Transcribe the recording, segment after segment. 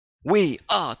We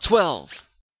are 12.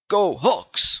 Go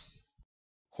Hawks!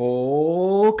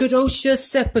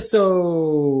 Hawkadocious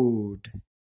episode!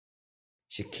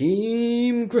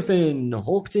 Shaquem Griffin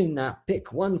hawked in at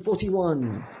pick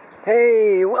 141.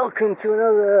 Hey, welcome to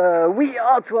another We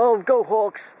Are 12 Go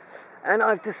Hawks! And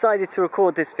I've decided to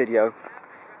record this video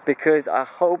because I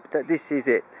hope that this is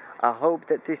it. I hope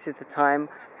that this is the time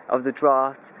of the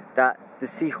draft that the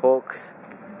Seahawks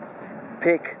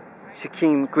pick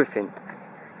Shaquem Griffin.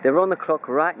 They're on the clock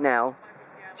right now,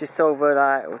 just over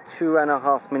like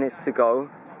 2.5 minutes to go.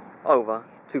 Over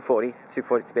 2:40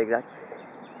 to be exact.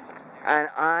 And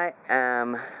I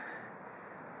am,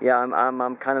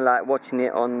 I'm kind of like watching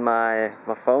it on my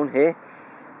phone here.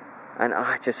 And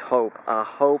I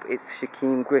hope it's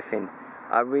Shaquem Griffin.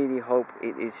 I really hope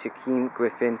it is Shaquem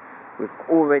Griffin. We've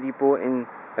already brought in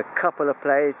a couple of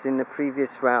players in the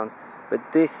previous rounds, but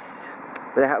we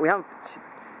haven't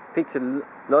picked a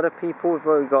lot of people. We've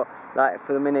already got, like,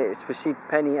 for the minute, it's Rashid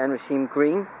Penny and Rasheem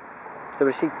Green. So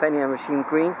Rashid Penny and Rasheem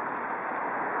Green.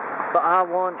 But I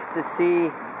want to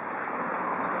see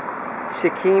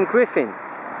Shaquem Griffin.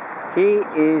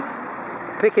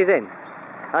 Pick is in.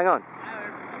 Hang on.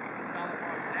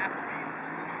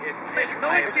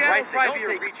 Don't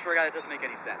take reach for a guy that doesn't make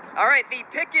any sense. All right, the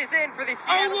pick is in for the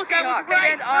Seattle Seahawks. I was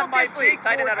right. And on my big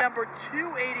tight end board, number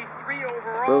 283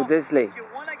 overall. Will Disley. If you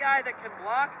want a guy that can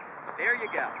block, there you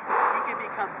go. He can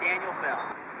become Daniel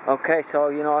Fells. Okay, so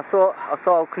I thought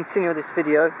I'll continue this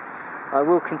video. I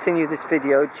will continue this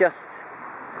video, just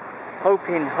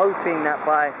hoping that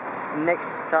by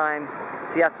next time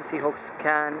Seattle Seahawks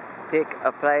can pick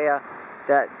a player,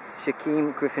 that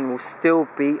Shaquem Griffin will still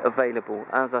be available.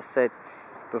 As I said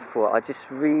before, I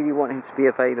just really want him to be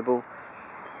available.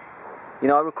 I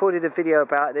recorded a video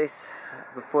about this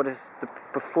before the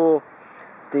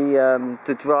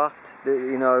draft.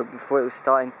 Before it was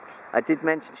starting, I did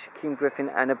mention Shaquem Griffin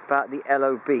and about the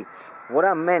LOB. What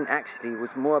I meant actually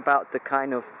was more about the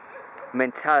kind of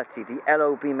mentality, the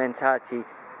LOB mentality,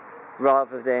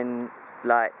 rather than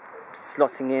like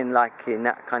slotting in like in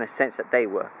that kind of sense that they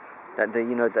were. That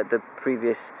the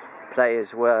previous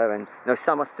players were, and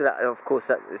some are still, of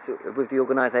course, with the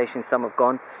organisation. Some have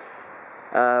gone,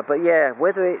 but yeah,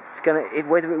 whether it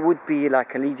would be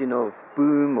like a Legion of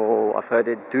Boom, or I've heard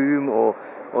it Doom, or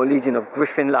Legion of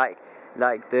Griffin, like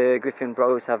the Griffin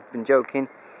Bros have been joking,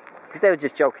 because they were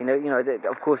just joking.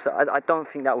 Of course, I don't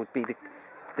think that would be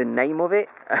the name of it.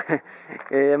 I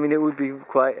mean, it would be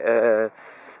quite.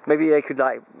 Maybe they could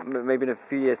maybe in a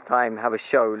few years' time have a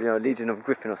show, Legion of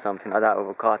Griffin or something like that,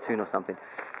 or a cartoon or something.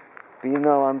 But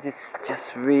I'm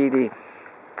just really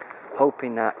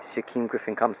hoping that Shaquem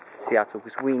Griffin comes to Seattle,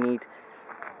 because we need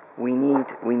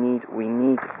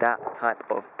that type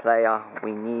of player.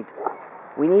 We need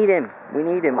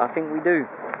him. I think we do.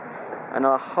 And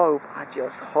I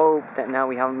just hope that now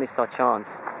we haven't missed our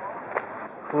chance.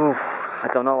 I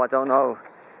don't know.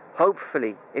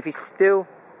 Hopefully, if he's still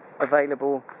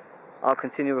available, I'll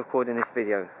continue recording this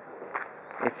video.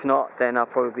 If not, then I'll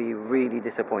probably be really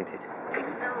disappointed.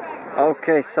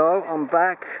 Okay, so I'm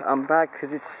back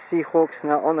because it's Seahawks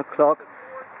now on the clock.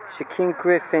 Shaquem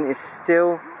Griffin is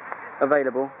still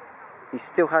available. He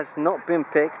still has not been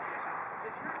picked.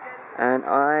 And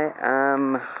I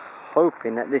am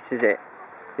hoping that this is it.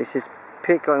 This is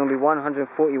pick going to be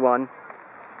 141.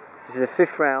 This is the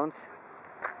 5th round.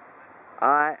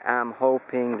 I am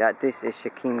hoping that this is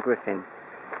Shaquem Griffin.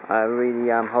 I really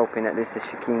am hoping that this is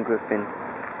Shaquem Griffin.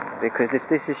 Because if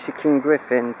this is Shaquem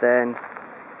Griffin, then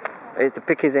the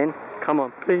pick is in. Come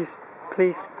on, please,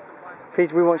 we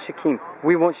want Shaquem.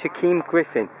 We want Shaquem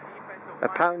Griffin.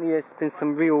 Apparently there's been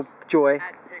some real joy.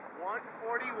 At pick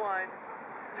 141,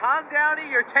 Tom Downey,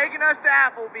 you're taking us to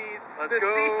Applebee's. Let's go. The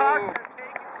Seahawks are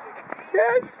taking Shaquem.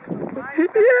 Yes!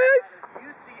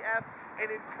 UCF, an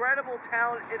incredible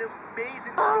talent, an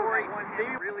amazing story. They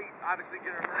really, obviously,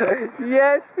 gonna hurt.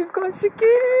 Yes, we've got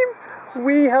Shaquem.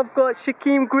 We have got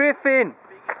Shaquem Griffin.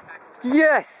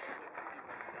 Yes.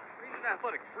 He's an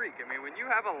athletic freak. I mean, when you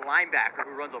have a linebacker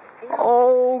who runs a 4.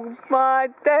 Oh my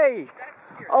day.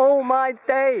 Oh my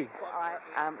day. I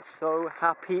am so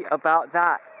happy about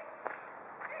that.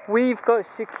 We've got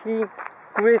Shaquem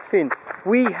Griffin.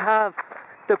 We have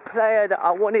the player that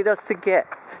I wanted us to get.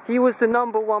 He was the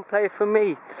 #1 player for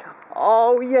me.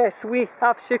 Oh yes, we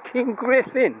have Shaquem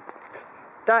Griffin.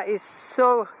 That is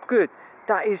so good.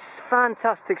 That is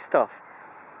fantastic stuff.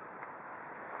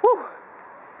 Woo.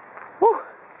 Woo.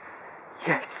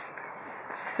 Yes.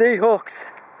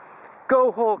 Seahawks.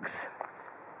 Go Hawks.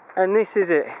 And this is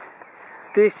it.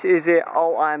 This is it.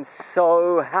 Oh, I'm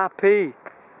so happy.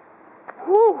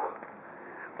 Woo.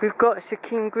 We've got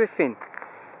Shaquem Griffin.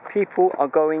 people are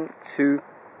going to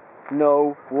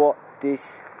know what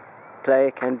this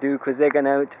player can do, because they're going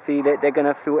to feel it, they're going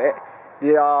to feel it.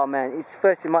 Oh man, it's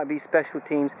first, it might be special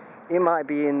teams, it might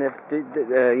be in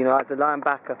the you know, as a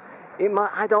linebacker, it might,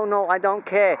 I don't know, I don't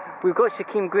care. We've got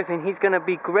Shaquem Griffin, he's going to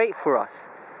be great for us.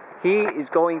 He is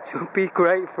going to be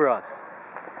great for us.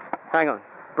 Hang on,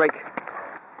 break.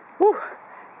 Whew.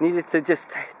 Needed to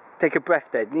just take a breath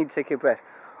there, need to take a breath.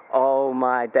 Oh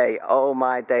my day, oh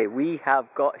my day, we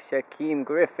have got Shaquem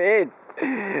Griffin.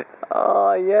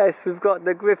 Oh yes, we've got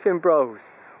the Griffin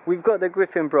bros. We've got the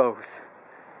Griffin bros.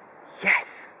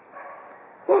 Yes.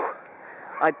 Whew.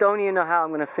 I don't even know how I'm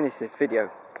going to finish this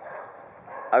video.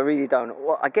 I really don't.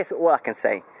 Well, I guess all I can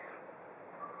say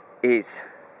is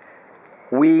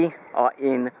we are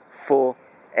in for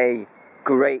a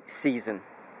great season.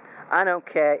 I don't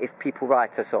care if people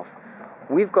write us off.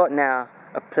 We've got now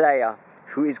a player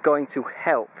who is going to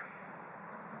help.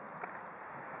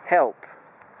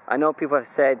 I know people have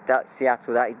said that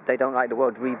Seattle, that they don't like the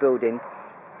word rebuilding.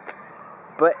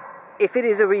 But if it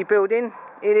is a rebuilding,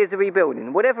 it is a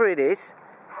rebuilding. Whatever it is,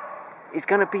 it's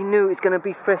going to be new, it's going to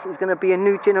be fresh, it's going to be a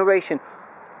new generation.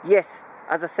 Yes,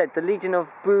 as I said, the Legion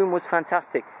of Boom was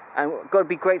fantastic. And we've got to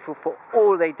be grateful for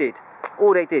all they did.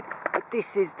 All they did. But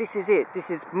this is it. This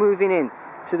is moving in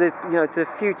to the, you know, to the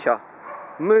future.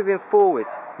 Moving forward.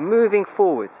 Moving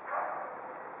forward.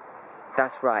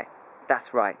 That's right.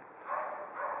 That's right.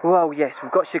 Well, yes,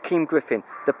 we've got Shaquem Griffin,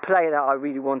 the player that I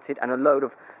really wanted and a load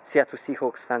of Seattle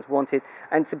Seahawks fans wanted.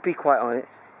 And to be quite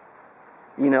honest,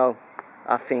 you know,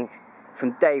 I think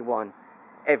from day one,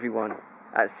 everyone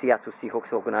at the Seattle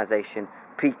Seahawks organization,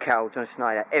 Pete Carroll, John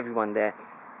Schneider, everyone there,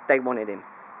 they wanted him.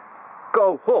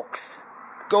 Go Hawks!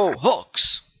 Go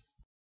Hawks!